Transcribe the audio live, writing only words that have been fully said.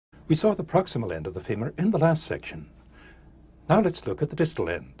We saw the proximal end of the femur in the last section. Now let's look at the distal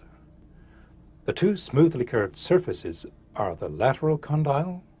end. The two smoothly curved surfaces are the lateral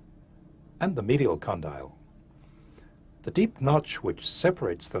condyle and the medial condyle. The deep notch which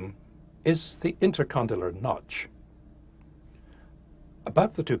separates them is the intercondylar notch.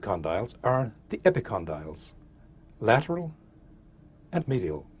 Above the two condyles are the epicondyles, lateral and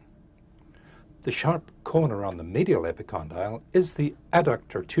medial. The sharp corner on the medial epicondyle is the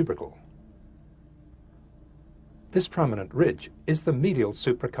adductor tubercle. This prominent ridge is the medial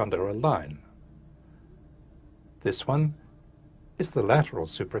supracondylar line. This one is the lateral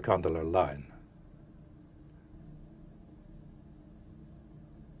supracondylar line.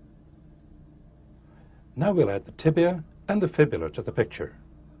 Now we'll add the tibia and the fibula to the picture.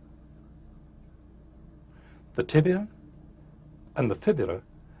 The tibia and the fibula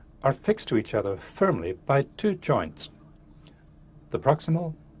are fixed to each other firmly by two joints, the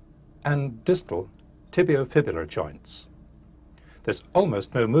proximal and distal tibiofibular joints. There's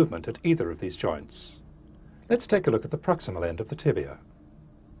almost no movement at either of these joints. Let's take a look at the proximal end of the tibia.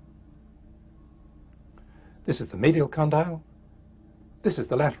 This is the medial condyle. This is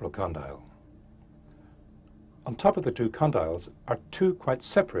the lateral condyle. On top of the two condyles are two quite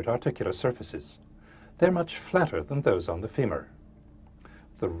separate articular surfaces. They're much flatter than those on the femur.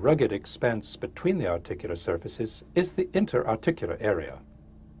 The rugged expanse between the articular surfaces is the interarticular area.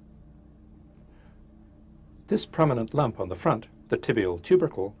 This prominent lump on the front, the tibial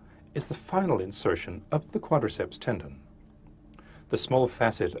tubercle, is the final insertion of the quadriceps tendon. The small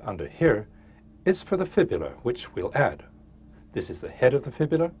facet under here is for the fibula, which we'll add. This is the head of the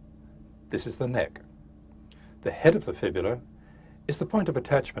fibula, this is the neck. The head of the fibula is the point of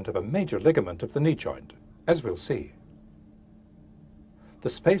attachment of a major ligament of the knee joint, as we'll see. The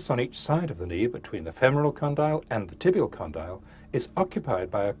space on each side of the knee between the femoral condyle and the tibial condyle is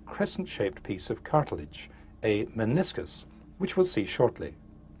occupied by a crescent-shaped piece of cartilage, a meniscus, which we'll see shortly.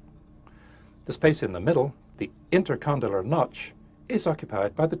 The space in the middle, the intercondylar notch, is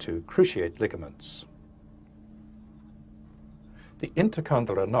occupied by the two cruciate ligaments. The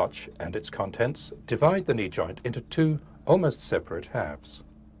intercondylar notch and its contents divide the knee joint into two almost separate halves.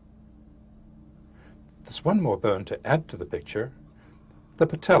 There's one more bone to add to the picture, the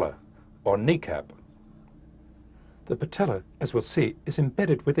patella, or kneecap. The patella, as we'll see, is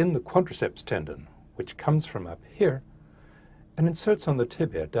embedded within the quadriceps tendon, which comes from up here and inserts on the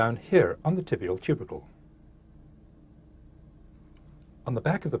tibia down here on the tibial tubercle. On the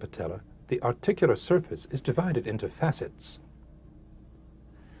back of the patella, the articular surface is divided into facets.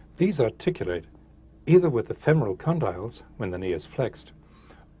 These articulate either with the femoral condyles when the knee is flexed,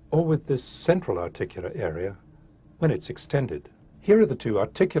 or with this central articular area when it's extended. Here are the two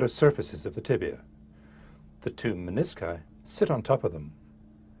articular surfaces of the tibia. The two menisci sit on top of them.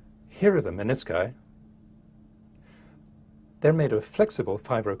 Here are the menisci. They're made of flexible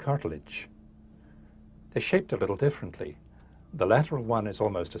fibrocartilage. They're shaped a little differently. The lateral one is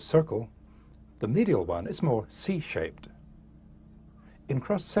almost a circle. The medial one is more C-shaped. In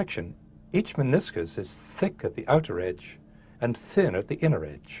cross-section, each meniscus is thick at the outer edge and thin at the inner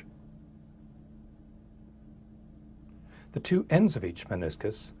edge. The two ends of each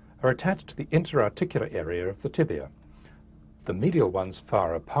meniscus are attached to the interarticular area of the tibia. The medial ones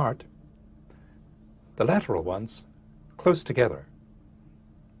far apart, the lateral ones close together.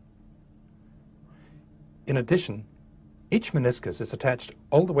 In addition, each meniscus is attached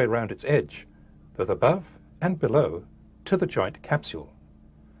all the way around its edge, both above and below, to the joint capsule.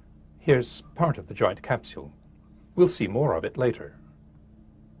 Here's part of the joint capsule. We'll see more of it later.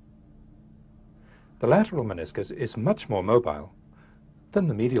 The lateral meniscus is much more mobile than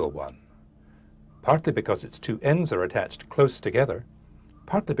the medial one, partly because its two ends are attached close together,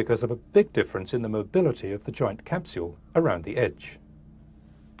 partly because of a big difference in the mobility of the joint capsule around the edge.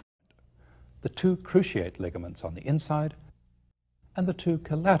 The two cruciate ligaments on the inside and the two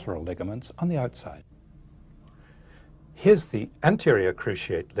collateral ligaments on the outside. Here's the anterior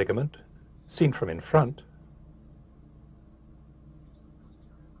cruciate ligament, seen from in front.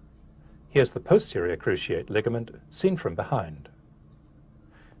 Here's the posterior cruciate ligament, seen from behind.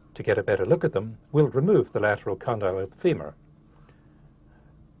 To get a better look at them, we'll remove the lateral condyle of the femur.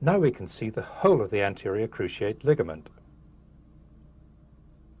 Now we can see the whole of the anterior cruciate ligament.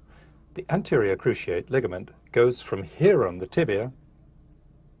 The anterior cruciate ligament goes from here on the tibia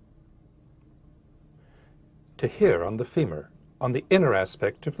to here on the femur, on the inner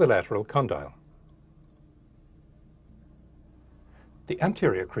aspect of the lateral condyle. The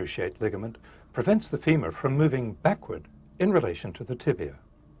anterior cruciate ligament prevents the femur from moving backward in relation to the tibia.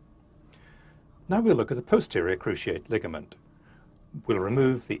 Now we'll look at the posterior cruciate ligament. We'll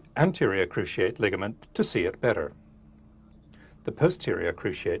remove the anterior cruciate ligament to see it better. The posterior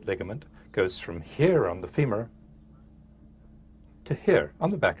cruciate ligament goes from here on the femur to here on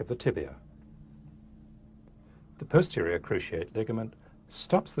the back of the tibia. The posterior cruciate ligament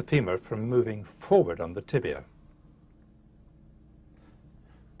stops the femur from moving forward on the tibia.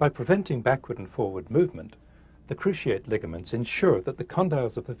 By preventing backward and forward movement, the cruciate ligaments ensure that the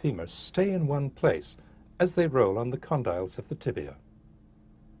condyles of the femur stay in one place as they roll on the condyles of the tibia.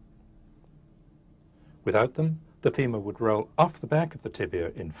 Without them, the femur would roll off the back of the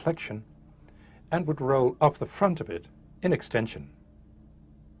tibia in flexion and would roll off the front of it in extension.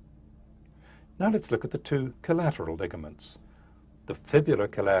 Now let's look at the two collateral ligaments, the fibular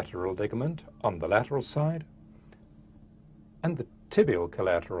collateral ligament on the lateral side and the tibial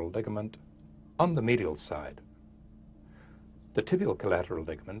collateral ligament on the medial side. The tibial collateral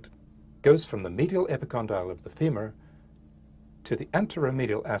ligament goes from the medial epicondyle of the femur to the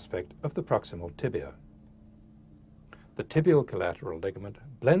anteromedial aspect of the proximal tibia. The tibial collateral ligament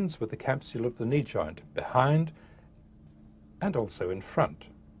blends with the capsule of the knee joint behind and also in front.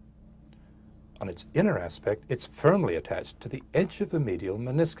 On its inner aspect, it's firmly attached to the edge of the medial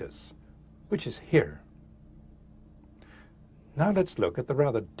meniscus, which is here. Now let's look at the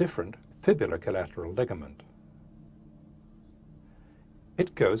rather different fibular collateral ligament.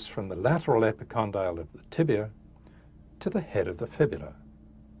 It goes from the lateral epicondyle of the tibia to the head of the fibula.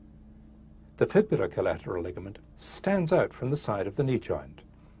 The fibular collateral ligament stands out from the side of the knee joint.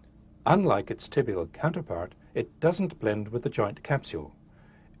 Unlike its tibial counterpart, it doesn't blend with the joint capsule.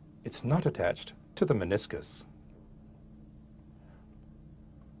 It's not attached to the meniscus.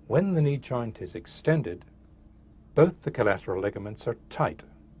 When the knee joint is extended, both the collateral ligaments are tight.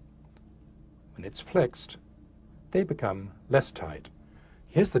 When it's flexed, they become less tight.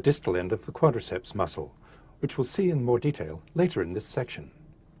 Here's the distal end of the quadriceps muscle, which we'll see in more detail later in this section.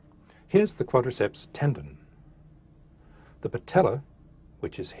 Here's the quadriceps tendon. The patella,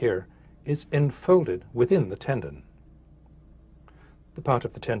 which is here, is enfolded within the tendon. The part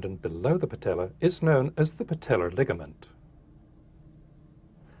of the tendon below the patella is known as the patellar ligament.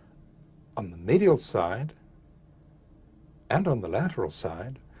 On the medial side and on the lateral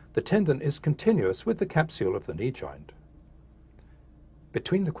side, the tendon is continuous with the capsule of the knee joint.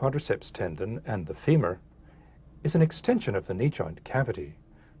 Between the quadriceps tendon and the femur is an extension of the knee joint cavity,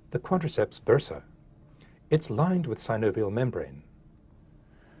 the quadriceps bursa. It's lined with synovial membrane.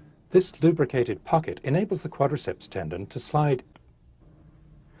 This lubricated pocket enables the quadriceps tendon to slide.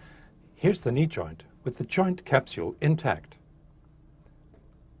 Here's the knee joint with the joint capsule intact.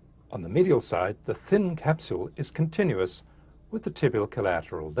 On the medial side, the thin capsule is continuous with the tibial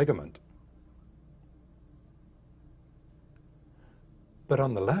collateral ligament. But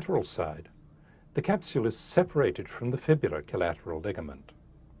on the lateral side, the capsule is separated from the fibular collateral ligament.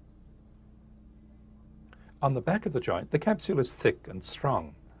 On the back of the joint, the capsule is thick and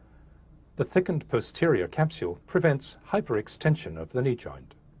strong. The thickened posterior capsule prevents hyperextension of the knee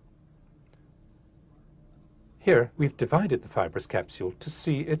joint. Here, we've divided the fibrous capsule to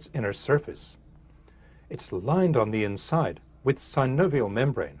see its inner surface. It's lined on the inside with synovial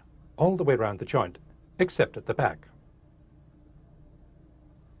membrane all the way around the joint, except at the back.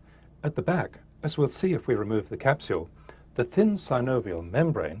 At the back, as we'll see if we remove the capsule, the thin synovial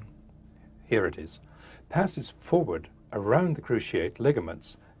membrane, here it is, passes forward around the cruciate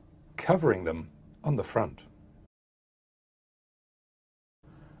ligaments, covering them on the front.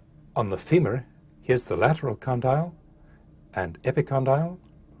 On the femur, here's the lateral condyle and epicondyle,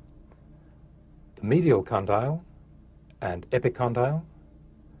 the medial condyle and epicondyle,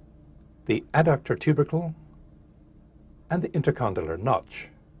 the adductor tubercle, and the intercondylar notch.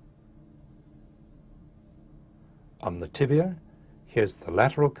 On the tibia, here's the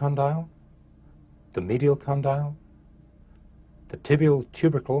lateral condyle, the medial condyle, the tibial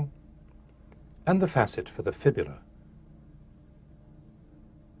tubercle, and the facet for the fibula.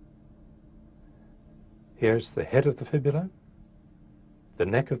 Here's the head of the fibula, the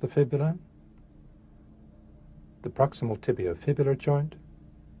neck of the fibula, the proximal tibiofibular joint,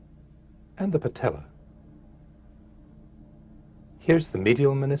 and the patella. Here's the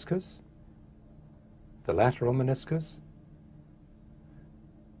medial meniscus, the lateral meniscus,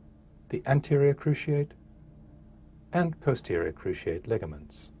 the anterior cruciate, and posterior cruciate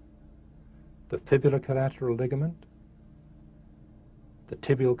ligaments, the fibular collateral ligament, the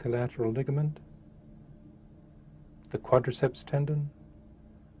tibial collateral ligament, the quadriceps tendon,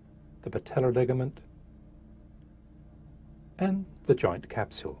 the patellar ligament, and the joint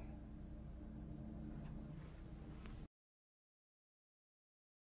capsule.